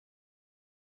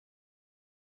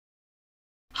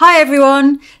Hi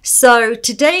everyone! So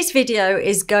today's video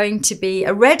is going to be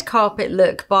a red carpet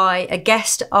look by a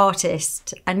guest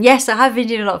artist. And yes, I have been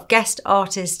doing a lot of guest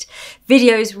artist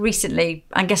videos recently.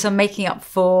 I guess I'm making up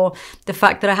for the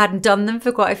fact that I hadn't done them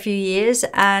for quite a few years.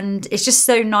 And it's just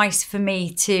so nice for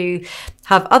me to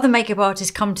have other makeup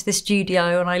artists come to the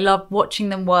studio, and I love watching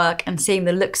them work and seeing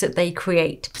the looks that they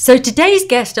create. So today's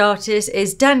guest artist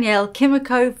is Danielle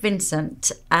Kimiko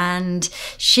Vincent, and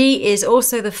she is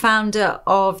also the founder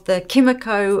of the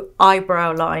Kimiko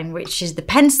eyebrow line, which is the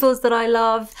pencils that I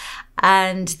love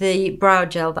and the brow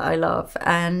gel that I love.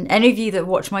 And any of you that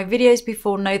watch my videos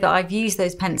before know that I've used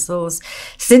those pencils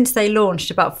since they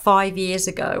launched about 5 years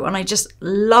ago, and I just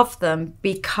love them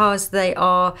because they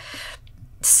are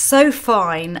so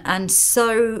fine and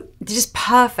so just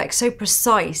perfect, so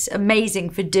precise, amazing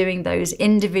for doing those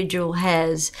individual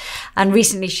hairs. And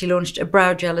recently she launched a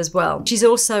brow gel as well. She's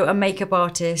also a makeup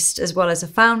artist as well as a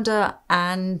founder,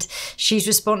 and she's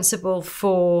responsible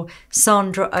for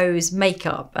Sandra Oh's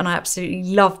makeup, and I absolutely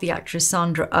love the actress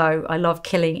Sandra Oh. I love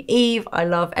Killing Eve, I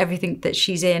love everything that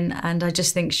she's in, and I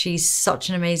just think she's such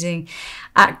an amazing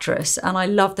actress, and I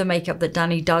love the makeup that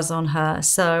Danny does on her.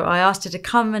 So I asked her to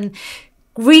come and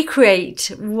recreate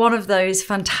one of those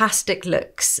fantastic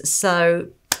looks. So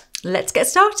let's get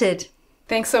started.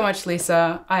 Thanks so much,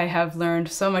 Lisa. I have learned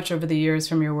so much over the years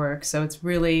from your work, so it's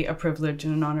really a privilege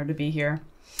and an honor to be here.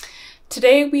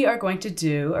 Today we are going to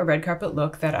do a red carpet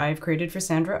look that I've created for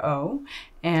Sandra Oh,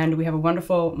 and we have a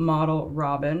wonderful model,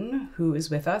 Robin, who is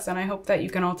with us, and I hope that you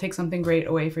can all take something great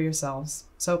away for yourselves.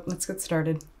 So let's get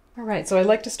started. All right, so I'd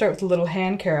like to start with a little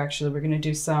hand care, actually. We're going to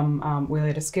do some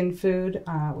Weleda Skin Food.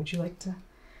 Would you like to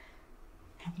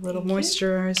have a little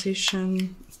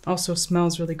moisturization? Also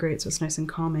smells really great, so it's nice and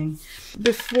calming.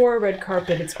 Before red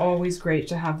carpet, it's always great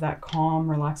to have that calm,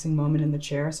 relaxing moment in the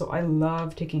chair. So I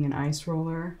love taking an ice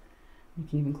roller. You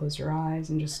can even close your eyes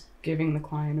and just giving the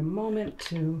client a moment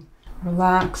to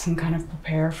relax and kind of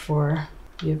prepare for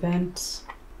the event.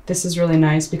 This is really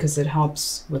nice because it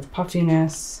helps with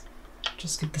puffiness.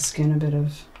 Just give the skin a bit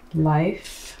of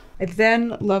life. I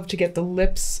then love to get the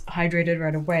lips hydrated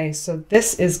right away. So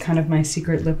this is kind of my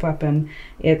secret lip weapon.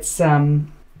 It's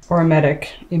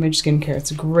Aromatic Image Skincare.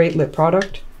 It's a great lip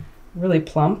product. Really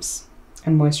plumps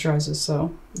and moisturizes.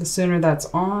 So the sooner that's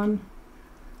on,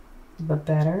 the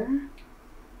better.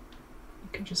 You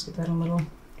can just get that a little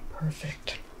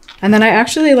perfect. And then I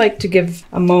actually like to give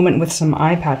a moment with some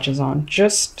eye patches on,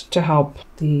 just to help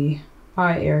the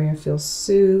eye area feel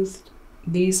soothed.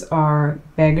 These are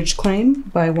Baggage Claim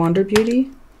by Wander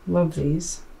Beauty. Love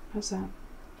these. How's that?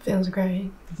 Feels great.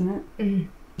 Isn't it? Mm.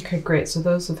 Okay, great. So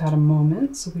those have had a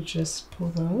moment. So we just pull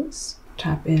those.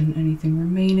 Tap in anything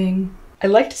remaining. I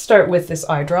like to start with this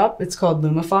eye drop. It's called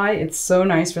Lumify. It's so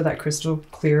nice for that crystal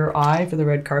clear eye for the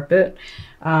red carpet.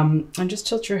 And just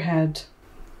tilt your head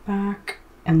back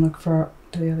and look to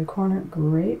the other corner.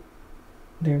 Great.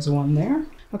 There's one there.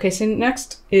 Okay, so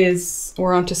next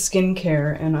we're on to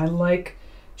skincare, and I like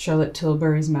Charlotte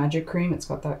Tilbury's Magic Cream. It's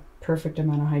got that perfect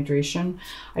amount of hydration.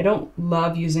 I don't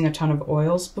love using a ton of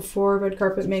oils before red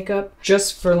carpet makeup,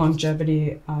 just for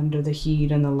longevity under the heat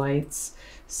and the lights.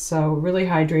 So really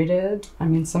hydrated. I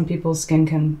mean, some people's skin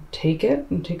can take it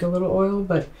and take a little oil,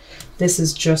 but this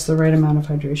is just the right amount of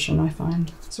hydration, I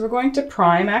find. So we're going to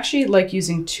prime. I actually like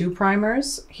using two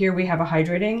primers. Here we have a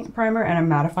hydrating primer and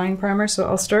a mattifying primer. So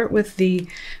I'll start with the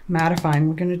mattifying.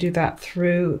 We're going to do that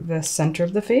through the center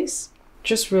of the face.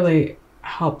 Just really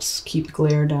helps keep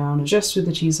glare down just through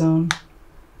the T-zone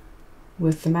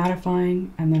with the mattifying,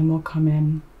 and then we'll come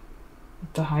in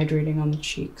with the hydrating on the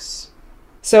cheeks.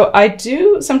 So I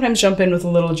do sometimes jump in with a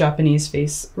little Japanese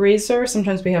face razor.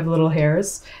 Sometimes we have little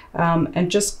hairs,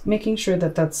 and just making sure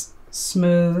that that's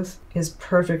smooth is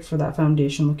perfect for that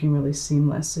foundation looking really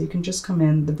seamless. So you can just come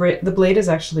in. The blade is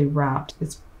actually wrapped.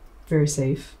 It's very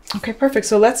safe. Okay, perfect.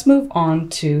 So let's move on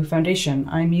to foundation.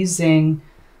 I'm using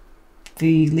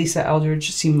the Lisa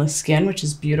Eldridge Seamless Skin, which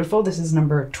is beautiful. This is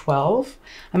number 12.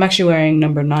 I'm actually wearing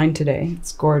number 9 today.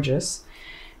 It's gorgeous.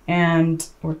 And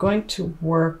we're going to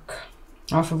work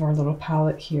off of our little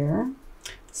palette here.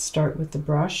 Start with the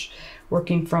brush,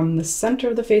 working from the center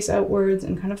of the face outwards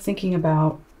and kind of thinking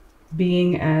about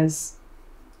being as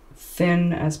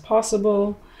thin as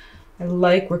possible. I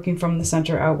like working from the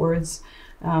center outwards.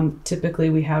 Typically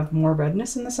we have more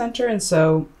redness in the center, and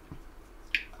so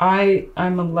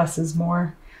I'm a less is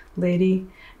more lady.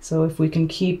 So if we can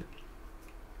keep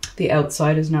the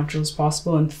outside as natural as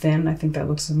possible and thin, I think that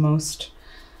looks the most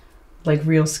like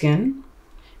real skin.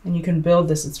 And you can build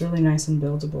this. It's really nice and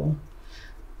buildable.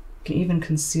 You can even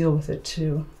conceal with it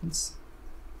too. It's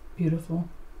beautiful.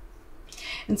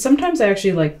 And sometimes I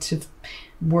actually like to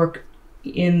work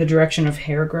in the direction of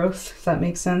hair growth, if that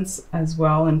makes sense, as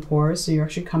well, in pores. So you're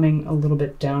actually coming a little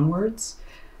bit downwards.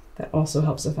 That also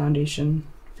helps the foundation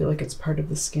feel like it's part of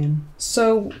the skin.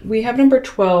 So we have number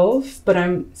 12, but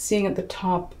I'm seeing at the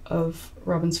top of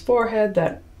Robin's forehead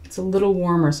that it's a little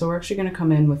warmer. So we're actually going to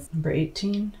come in with number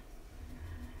 18.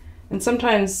 And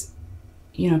sometimes,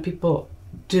 you know, people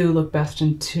do look best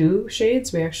in 2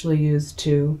 shades. We actually use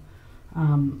 2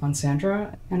 on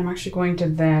Sandra. And I'm actually going to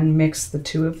then mix the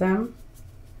 2 of them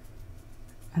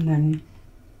and then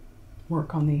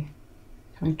work on the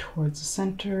coming towards the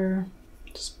center,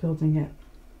 just building it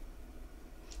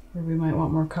where we might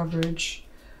want more coverage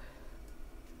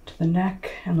to the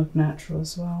neck and look natural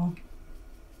as well.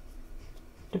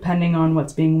 Depending on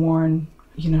what's being worn,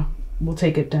 you know, we'll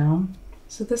take it down.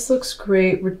 So this looks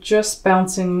great. We're just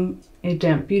bouncing a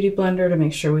damp beauty blender to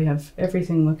make sure we have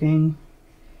everything looking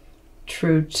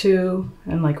true to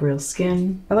and like real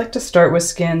skin. I like to start with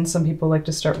skin. Some people like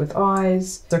to start with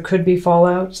eyes. There could be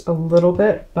fallout a little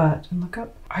bit, but look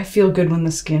up. I feel good when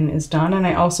the skin is done, and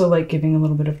I also like giving a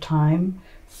little bit of time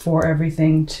for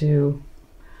everything to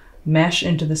mesh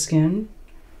into the skin,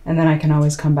 and then I can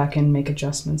always come back and make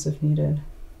adjustments if needed.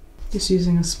 Just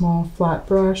using a small flat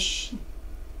brush,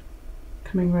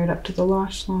 coming right up to the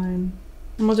lash line.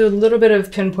 And we'll do a little bit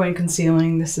of pinpoint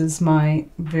concealing. This is my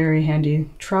very handy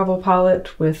travel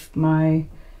palette with my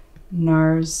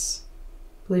NARS,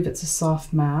 I believe it's a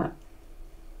soft matte,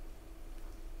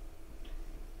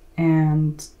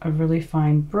 and a really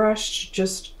fine brush to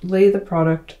just lay the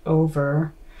product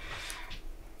over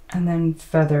and then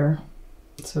feather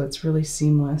so it's really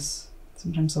seamless.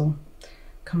 Sometimes I'll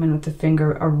come in with the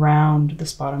finger around the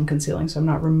spot I'm concealing so I'm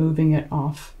not removing it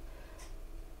off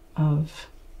of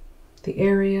the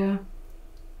area.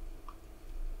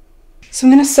 So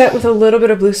I'm going to set with a little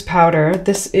bit of loose powder.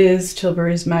 This is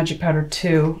Tilbury's Magic Powder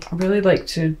 2. I really like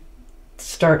to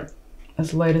start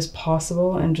as light as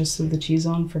possible and just leave the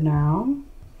T-zone for now.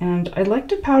 And I like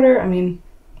to powder, I mean,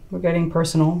 we're getting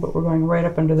personal, but we're going right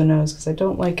up under the nose because I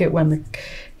don't like it when the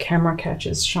camera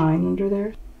catches shine under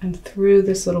there. And through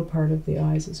this little part of the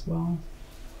eyes as well.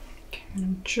 Okay, and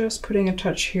I'm just putting a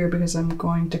touch here because I'm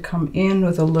going to come in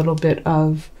with a little bit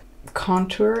of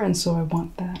contour, and so I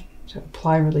want that to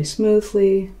apply really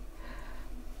smoothly.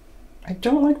 I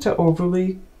don't like to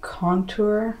overly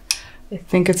contour. I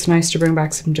think it's nice to bring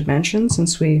back some dimension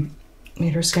since we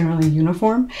made her skin really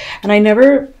uniform. And I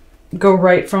never go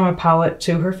right from a palette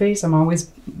to her face. I'm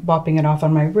always bopping it off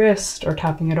on my wrist or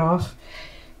tapping it off.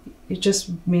 It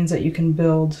just means that you can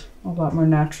build a lot more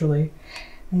naturally.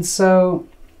 And so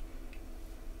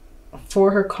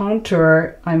for her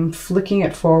contour, I'm flicking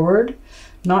it forward,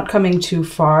 not coming too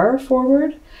far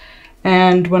forward.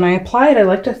 And when I apply it, I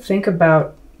like to think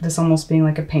about this almost being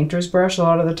like a painter's brush. A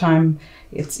lot of the time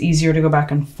it's easier to go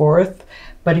back and forth,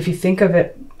 but if you think of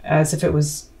it as if it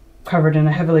was covered in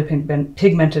a heavily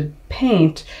pigmented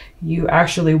paint, you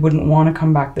actually wouldn't want to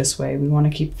come back this way. We want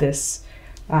to keep this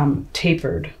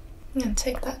tapered. I'm gonna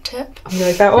take that tip. You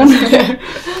like that one?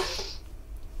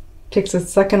 Takes a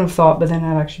second of thought, but then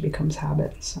it actually becomes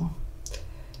habit. So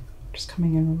just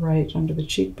coming in right under the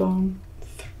cheekbone,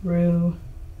 through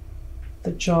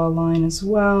the jawline as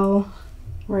well,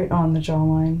 right on the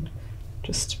jawline,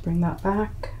 just to bring that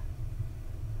back.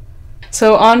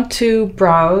 So on to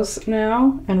brows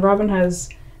now, and Robin has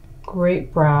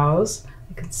great brows.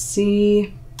 I can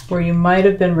see where you might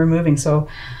have been removing. So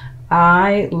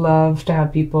I love to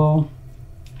have people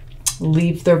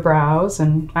leave their brows,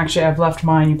 and actually I've left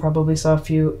mine. You probably saw a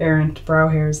few errant brow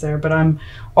hairs there, but I'm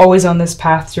always on this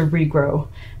path to regrow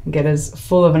and get as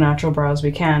full of a natural brow as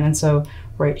we can. And so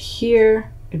right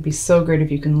here, it'd be so great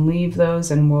if you can leave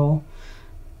those, and we'll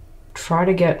try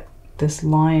to get this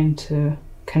line to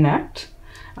connect.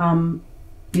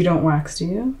 You don't wax, do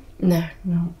you? No.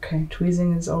 No, okay.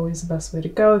 Tweezing is always the best way to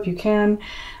go if you can.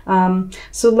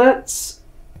 So let's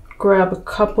grab a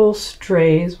couple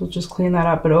strays. We'll just clean that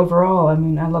up, but overall, I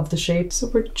mean, I love the shape. So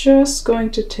we're just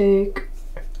going to take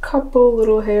a couple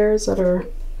little hairs that are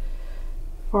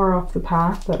far off the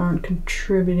path, that aren't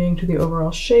contributing to the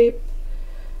overall shape,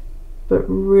 but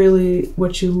really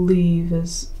what you leave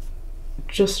is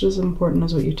just as important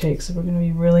as what you take. So we're going to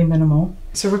be really minimal.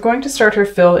 So we're going to start her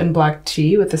fill in black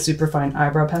tea with a superfine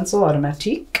eyebrow pencil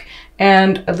Automatique.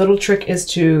 And a little trick is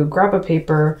to grab a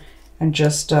paper and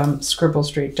just scribble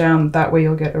straight down. That way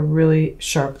you'll get a really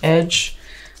sharp edge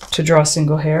to draw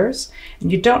single hairs.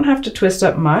 And you don't have to twist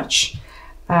up much,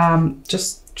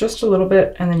 just a little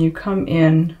bit, and then you come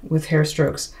in with hair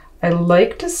strokes. I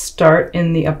like to start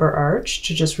in the upper arch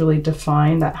to just really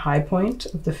define that high point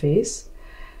of the face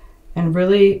and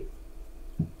really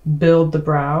build the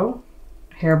brow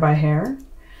hair by hair,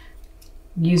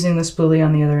 using the spoolie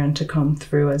on the other end to comb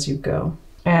through as you go.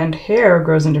 And hair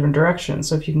grows in different directions,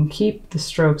 so if you can keep the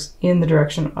strokes in the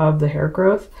direction of the hair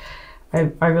growth,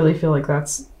 I really feel like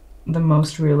that's the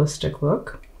most realistic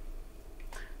look.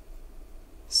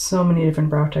 So many different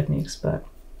brow techniques, but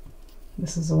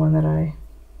this is the one that I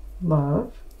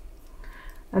love.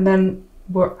 And then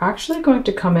we're actually going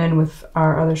to come in with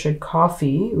our other shade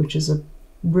Coffee, which is a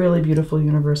really beautiful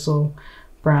universal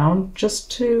brown,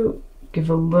 just to give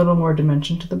a little more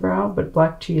dimension to the brow, but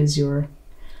Black Tea is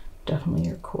definitely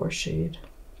your core shade.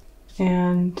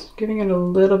 And giving it a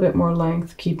little bit more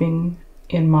length, keeping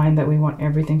in mind that we want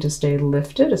everything to stay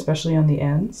lifted, especially on the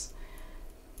ends.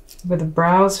 Where the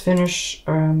brows finish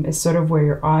is sort of where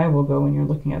your eye will go when you're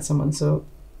looking at someone, so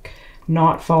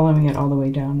not following it all the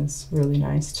way down is really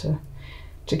nice to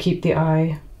keep the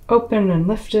eye open and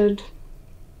lifted.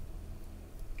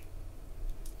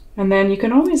 And then you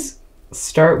can always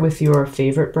start with your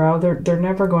favorite brow. They're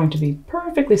never going to be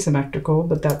perfectly symmetrical,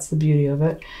 but that's the beauty of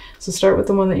it. So start with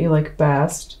the one that you like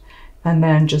best, and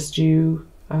then just do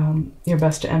your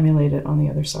best to emulate it on the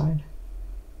other side.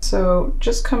 So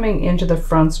just coming into the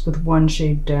fronts with one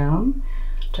shade down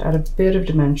to add a bit of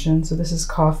dimension. So this is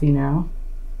Coffee now.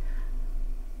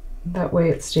 That way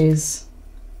it stays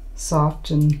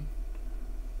soft and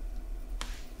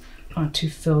not too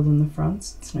filled in the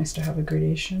fronts. It's nice to have a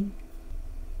gradation.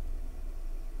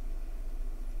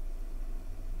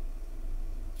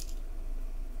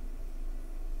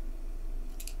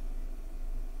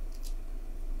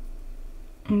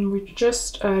 And we're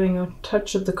just adding a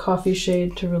touch of the Coffee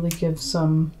shade to really give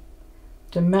some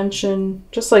dimension.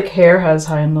 Just like hair has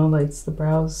high and low lights, the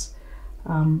brows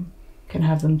can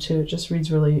have them too. It just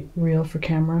reads really real for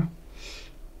camera.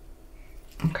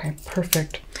 Okay,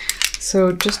 perfect.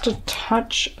 So just a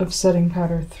touch of setting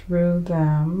powder through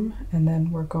them, and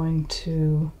then we're going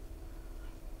to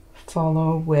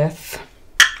follow with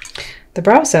the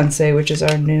Brow Sensei, which is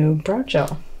our new brow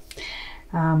gel.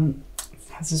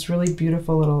 Has this really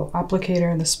beautiful little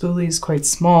applicator, and the spoolie is quite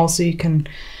small, so you can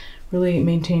really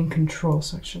maintain control.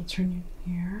 So actually I'll turn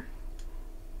you here.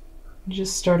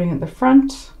 Just starting at the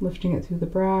front, lifting it through the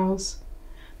brows,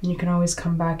 and you can always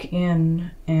come back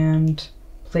in and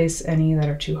place any that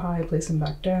are too high, place them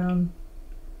back down.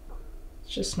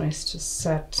 It's just nice to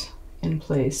set in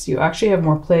place. You actually have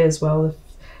more play as well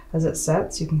as it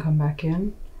sets. You can come back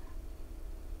in,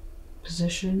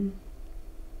 position.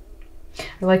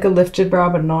 I like a lifted brow,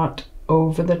 but not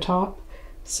over the top.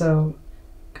 So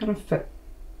kind of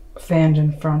fanned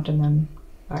in front and then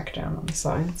back down on the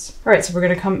sides. All right, so we're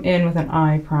going to come in with an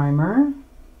eye primer.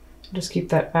 Just keep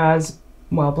that as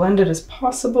well blended as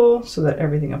possible so that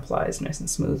everything applies nice and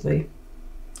smoothly.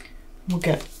 We'll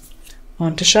get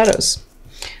on to shadows.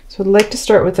 So I'd like to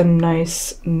start with a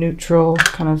nice neutral,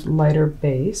 kind of lighter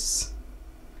base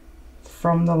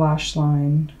from the lash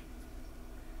line,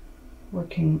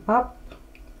 working up.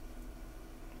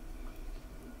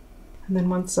 And then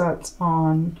once that's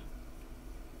on,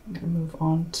 I'm going to move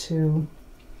on to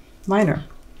liner.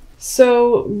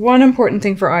 So one important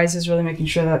thing for eyes is really making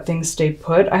sure that things stay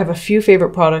put. I have a few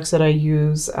favorite products that I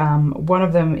use. One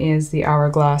of them is the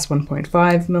Hourglass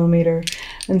 1.5 millimeter.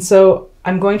 And so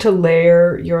I'm going to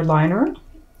layer your liner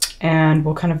and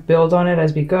we'll kind of build on it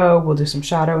as we go. We'll do some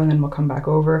shadow and then we'll come back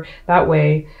over that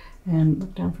way. And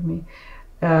look down for me.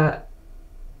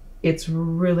 It's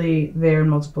really there in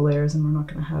multiple layers and we're not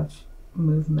going to have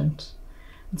movement.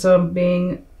 And so I'm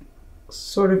being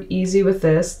sort of easy with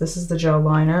this. This is the gel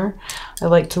liner. I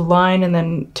like to line and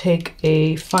then take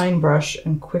a fine brush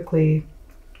and quickly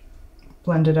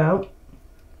blend it out.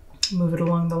 Move it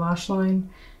along the lash line,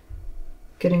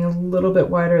 getting a little bit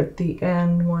wider at the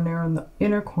end, more narrow in the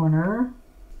inner corner.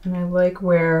 And I like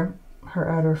where her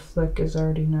outer flick is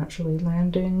already naturally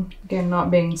landing. Again,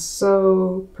 not being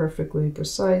so perfectly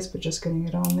precise, but just getting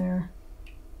it on there.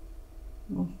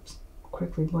 We'll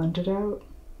quickly blend it out.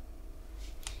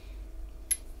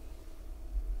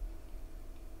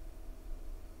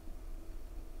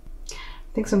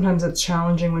 I think sometimes it's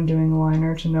challenging when doing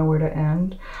liner to know where to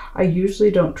end. I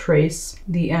usually don't trace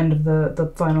the end of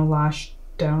the final lash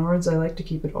downwards. I like to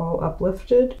keep it all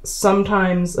uplifted.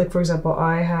 Sometimes, like for example,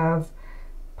 I have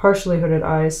partially hooded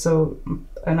eyes, so,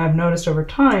 and I've noticed over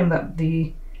time that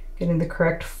getting the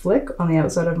correct flick on the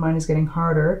outside of mine is getting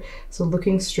harder. So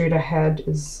looking straight ahead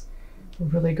is a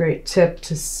really great tip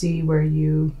to see where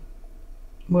you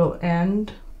will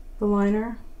end the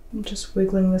liner. I'm just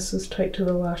wiggling this as tight to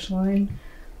the lash line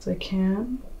as I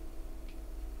can.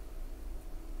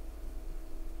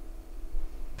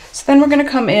 So then we're going to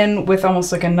come in with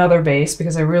almost like another base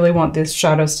because I really want these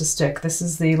shadows to stick. This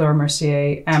is the Laura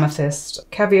Mercier Amethyst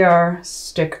Caviar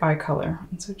Stick Eye Color.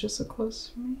 And so just look close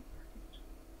for me.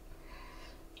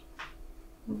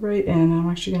 Right in. I'm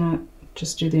actually going to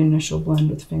just do the initial blend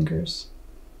with fingers.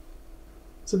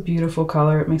 It's a beautiful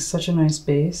color. It makes such a nice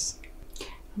base.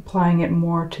 Applying it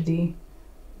more to the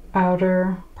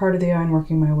outer part of the eye and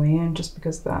working my way in just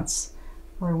because that's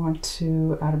where I want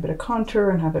to add a bit of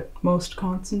contour and have it most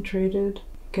concentrated.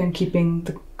 Again, keeping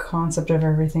the concept of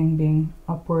everything being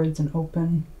upwards and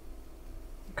open.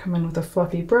 Come in with a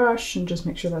fluffy brush and just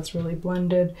make sure that's really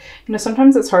blended. You know,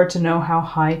 sometimes it's hard to know how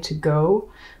high to go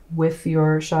with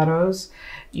your shadows.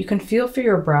 You can feel for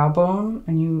your brow bone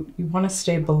and you want to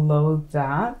stay below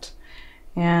that.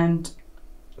 And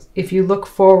if you look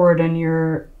forward and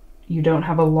you don't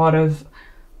have a lot of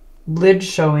lid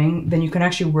showing, then you can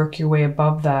actually work your way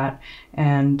above that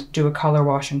and do a color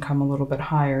wash and come a little bit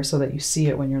higher so that you see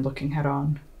it when you're looking head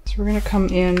on. So we're going to come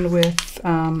in with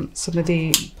some of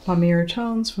the Plumier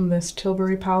tones from this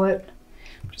Tilbury palette.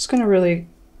 I'm just going to really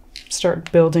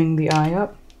start building the eye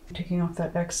up, taking off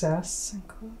that excess and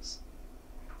close,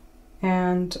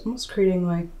 and almost creating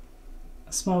like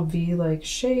a small V-like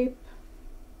shape.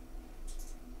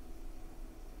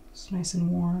 It's nice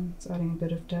and warm. It's adding a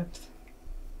bit of depth.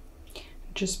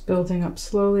 Just building up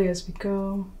slowly as we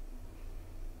go.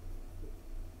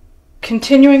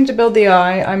 Continuing to build the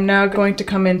eye, I'm now going to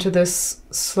come into this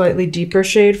slightly deeper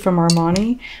shade from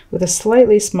Armani with a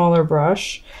slightly smaller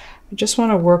brush. I just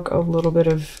want to work a little bit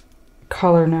of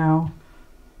color now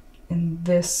in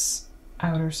this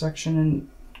outer section and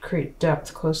create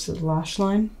depth close to the lash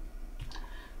line.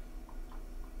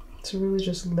 So really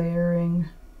just layering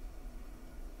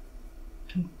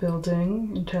and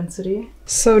building intensity.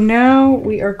 So now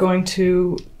we are going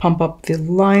to pump up the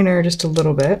liner just a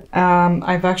little bit.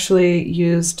 I've actually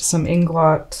used some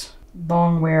Inglot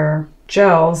Longwear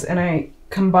gels and I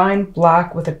combined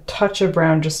black with a touch of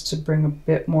brown just to bring a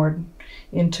bit more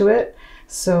into it.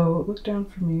 So look down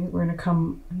for me. We're going to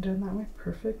come and down that way.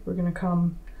 Perfect. We're going to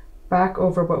come back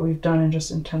over what we've done and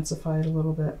just intensify it a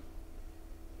little bit.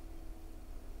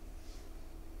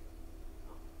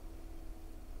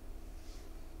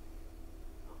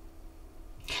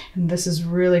 And this is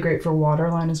really great for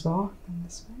waterline as well. And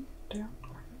this way, down,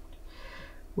 perfect.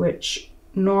 Which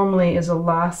normally is a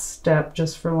last step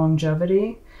just for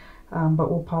longevity,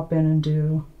 but we'll pop in and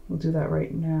we'll do that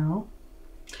right now.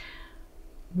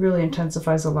 Really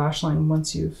intensifies the lash line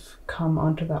once you've come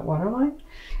onto that waterline.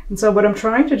 And so what I'm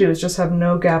trying to do is just have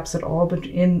no gaps at all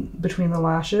in between the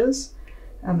lashes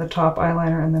and the top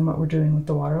eyeliner and then what we're doing with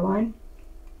the waterline.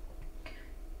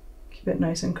 Keep it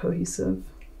nice and cohesive.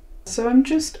 So I'm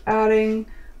just adding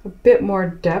a bit more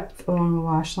depth along the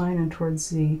lash line and towards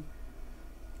the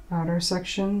outer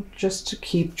section just to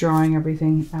keep drawing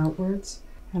everything outwards.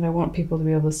 And I want people to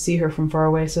be able to see her from far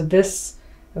away. So this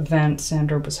event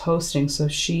Sandra was hosting, so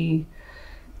she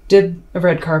did a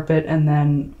red carpet and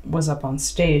then was up on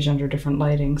stage under different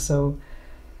lighting. So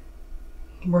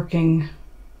working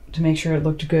to make sure it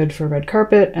looked good for red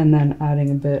carpet and then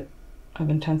adding a bit of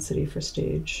intensity for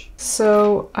stage.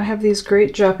 So I have these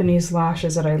great Japanese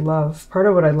lashes that I love. Part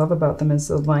of what I love about them is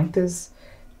the length is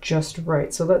just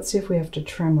right. So let's see if we have to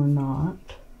trim or not.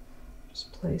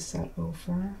 Just place that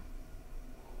over.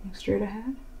 Look straight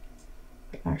ahead.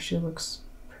 It actually looks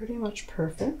pretty much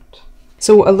perfect.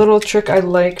 So a little trick I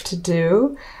like to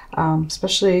do,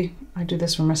 especially I do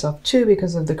this for myself too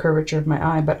because of the curvature of my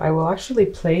eye, but I will actually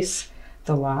place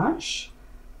the lash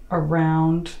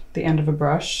around the end of a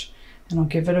brush and I'll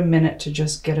give it a minute to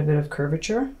just get a bit of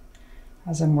curvature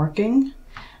as I'm working.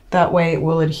 That way it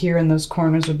will adhere and those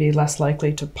corners would be less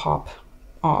likely to pop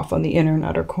off on the inner and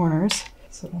outer corners.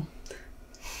 So,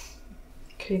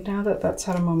 okay, now that that's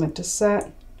had a moment to set,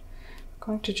 I'm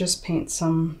going to just paint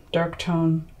some dark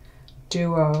tone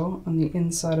duo on the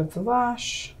inside of the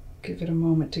lash. Give it a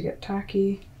moment to get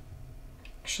tacky.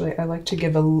 Actually, I like to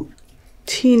give a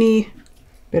teeny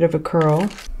bit of a curl.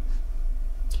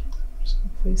 Just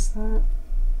gonna place that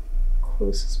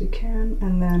close as we can,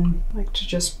 and then I like to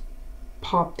just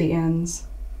pop the ends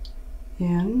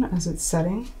in as it's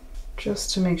setting,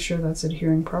 just to make sure that's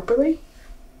adhering properly.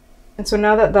 And so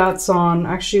now that that's on,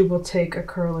 actually we'll take a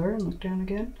curler and look down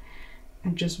again,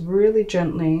 and just really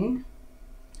gently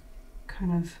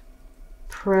kind of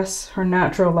press her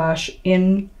natural lash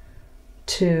into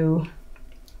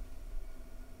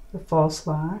the false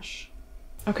lash.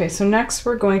 Okay, so next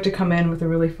we're going to come in with a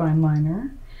really fine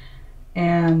liner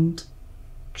and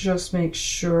just make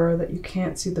sure that you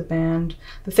can't see the band.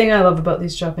 The thing I love about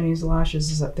these Japanese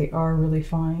lashes is that they are really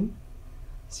fine,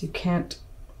 so you can't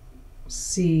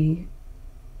see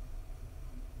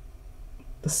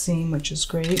the seam, which is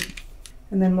great.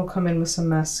 And then we'll come in with some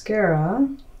mascara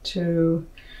to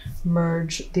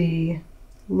merge the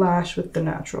lash with the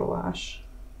natural lash.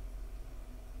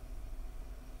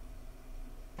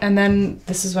 And then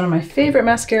this is one of my favorite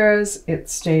mascaras. It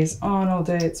stays on all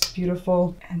day, it's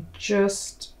beautiful. And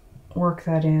just work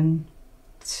that in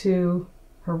to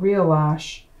her real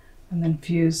lash and then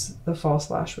fuse the false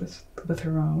lash with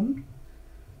her own.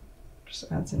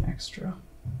 Just adds an extra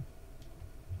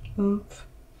oomph.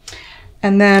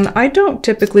 And then I don't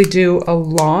typically do a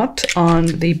lot on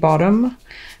the bottom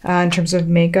in terms of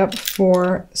makeup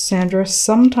for Sandra.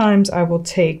 Sometimes I will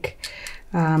take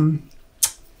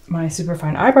my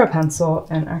superfine eyebrow pencil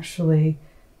and actually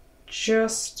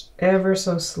just ever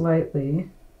so slightly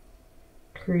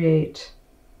create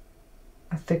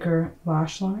a thicker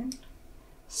lash line.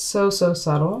 So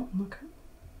subtle. Look.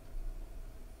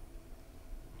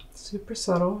 Super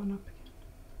subtle and up again.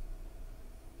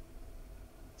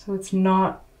 So it's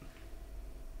not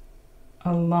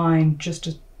a line, just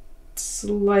a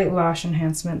slight lash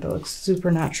enhancement that looks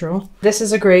super natural. This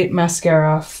is a great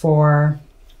mascara for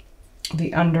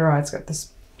the under eye. It's got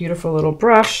this beautiful little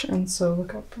brush, and so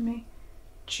look up for me.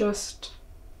 Just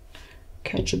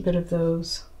catch a bit of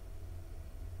those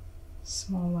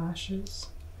small lashes.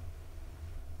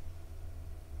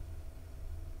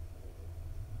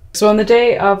 So on the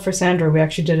day of for Sandra, we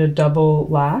actually did a double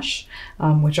lash,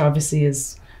 which obviously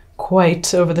is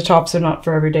quite over the top, so not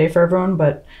for every day for everyone,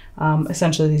 but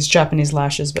essentially these Japanese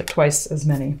lashes, but twice as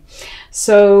many.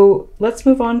 So let's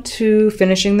move on to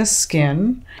finishing the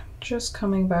skin. Just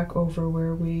coming back over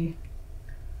where we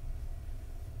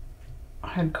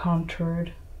had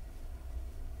contoured.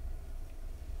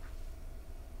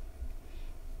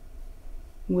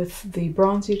 With the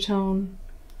bronzy tone.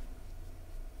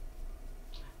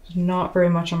 There's not very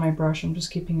much on my brush, I'm just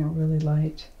keeping it really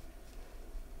light.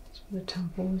 The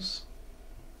temples.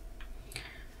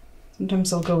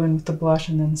 Sometimes I'll go in with the blush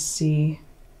and then see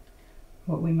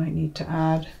what we might need to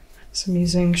add. So I'm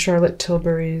using Charlotte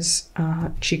Tilbury's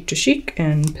Cheek to Chic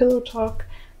and Pillow Talk,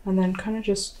 and then kind of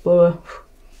just blow a,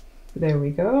 there we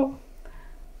go.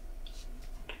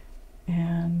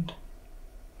 And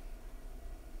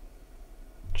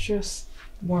just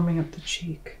warming up the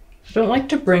cheek. I don't like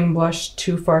to bring blush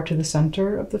too far to the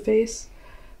center of the face.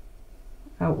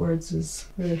 Outwards is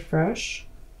really fresh.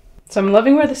 So I'm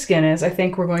loving where the skin is. I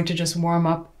think we're going to just warm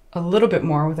up a little bit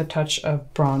more with a touch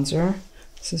of bronzer.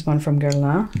 This is one from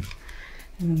Guerlain.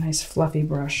 And a nice fluffy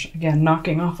brush. Again,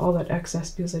 knocking off all that excess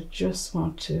because I just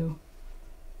want to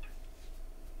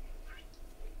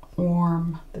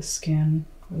warm the skin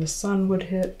where the sun would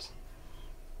hit.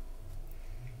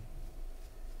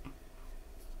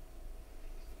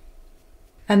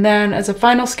 And then as a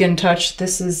final skin touch,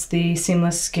 this is the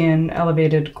Seamless Skin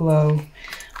Elevated Glow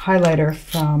highlighter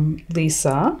from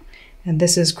Lisa, and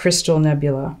this is Crystal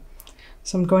Nebula.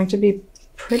 So I'm going to be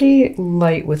pretty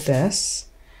light with this,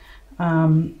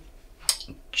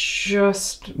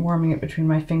 just warming it between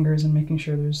my fingers and making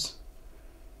sure it's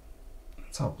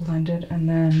all blended, and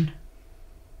then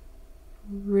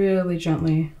really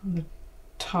gently on the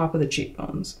top of the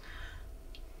cheekbones.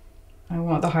 I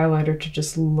want the highlighter to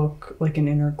just look like an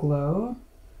inner glow,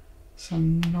 so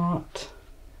I'm not,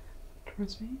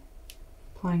 towards me,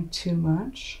 applying too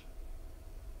much,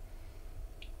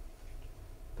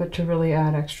 but to really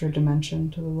add extra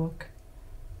dimension to the look.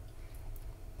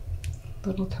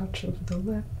 Little touch over the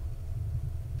lip.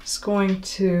 Just going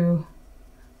to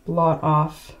blot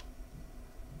off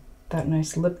that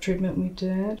nice lip treatment we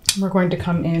did. We're going to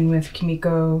come in with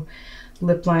Kimiko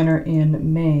lip liner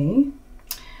in May.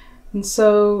 And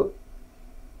so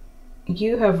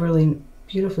you have really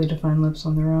beautifully defined lips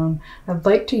on their own. I'd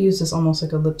like to use this almost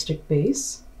like a lipstick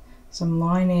base. So I'm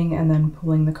lining and then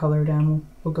pulling the color down.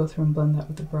 We'll go through and blend that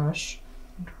with the brush.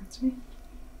 And towards me.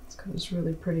 This color's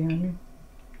really pretty on you.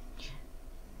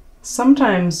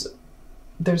 Sometimes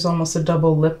there's almost a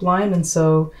double lip line, and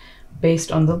so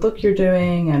based on the look you're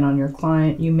doing and on your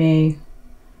client, you may,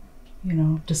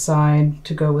 decide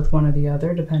to go with one or the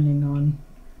other depending on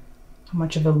how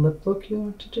much of a lip look you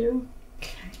want to do.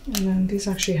 Okay, and then these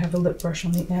actually have a lip brush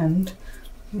on the end.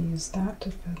 I'll use that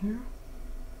to feather.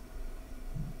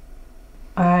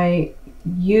 I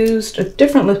used a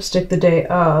different lipstick the day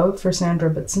of for Sandra,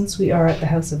 but since we are at the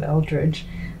house of Eldridge,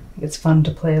 it's fun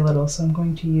to play a little, so I'm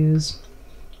going to use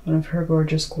one of her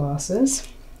gorgeous glosses.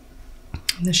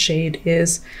 And the shade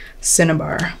is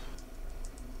Cinnabar.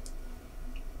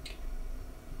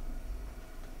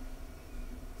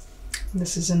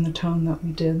 This is in the tone that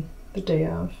we did the day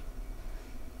of.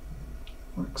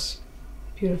 Works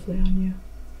beautifully on you.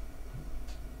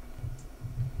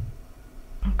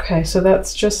 Okay, so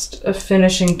that's just a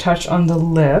finishing touch on the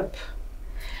lip.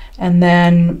 And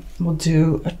then we'll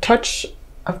do a touch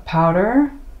of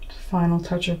powder, final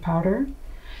touch of powder.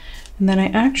 And then I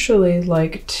actually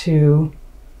like to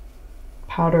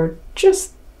powder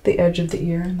just the edge of the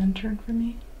ear and then turn for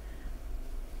me,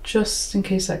 just in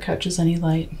case that catches any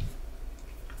light.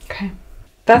 Okay,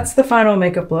 that's the final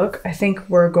makeup look. I think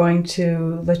we're going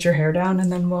to let your hair down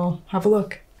and then we'll have a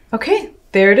look. Okay,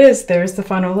 there it is. There's the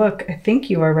final look. I think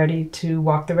you are ready to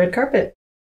walk the red carpet.